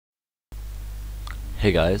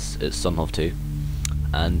Hey guys, it's Sunhov2,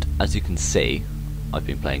 and as you can see, I've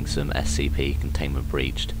been playing some SCP Containment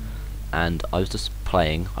Breached, and I was just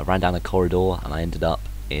playing, I ran down a corridor and I ended up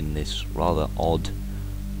in this rather odd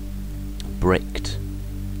bricked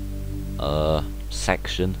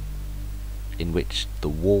section in which the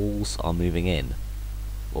walls are moving in.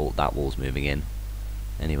 Well, that wall's moving in.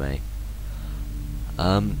 Anyway,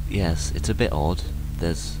 yes, it's a bit odd.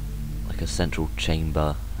 There's like a central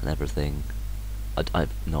chamber and everything. I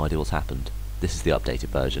have no idea what's happened. This is the updated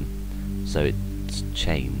version, so it's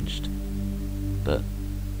changed, but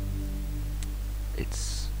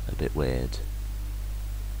it's a bit weird.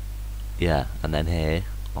 Yeah, and then here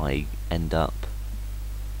I end up,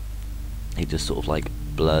 he just sort of like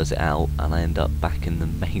blurs it out and I end up back in the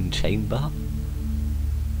main chamber,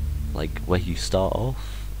 like where you start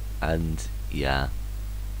off, and yeah,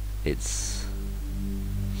 it's,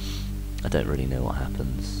 I don't really know what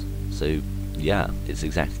happens. So yeah, it's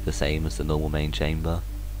exactly the same as the normal main chamber.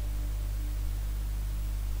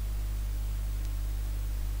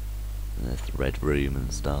 And there's the red room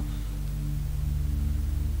and stuff.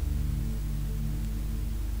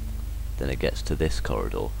 Then it gets to this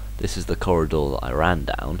corridor. This is the corridor that I ran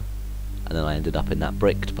down, and then I ended up in that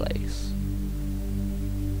bricked place.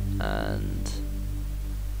 And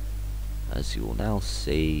as you will now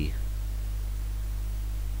see,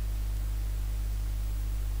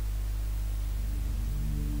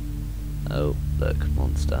 oh, look,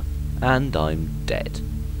 monster. And I'm dead.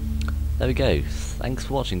 There we go. Thanks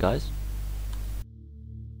for watching, guys.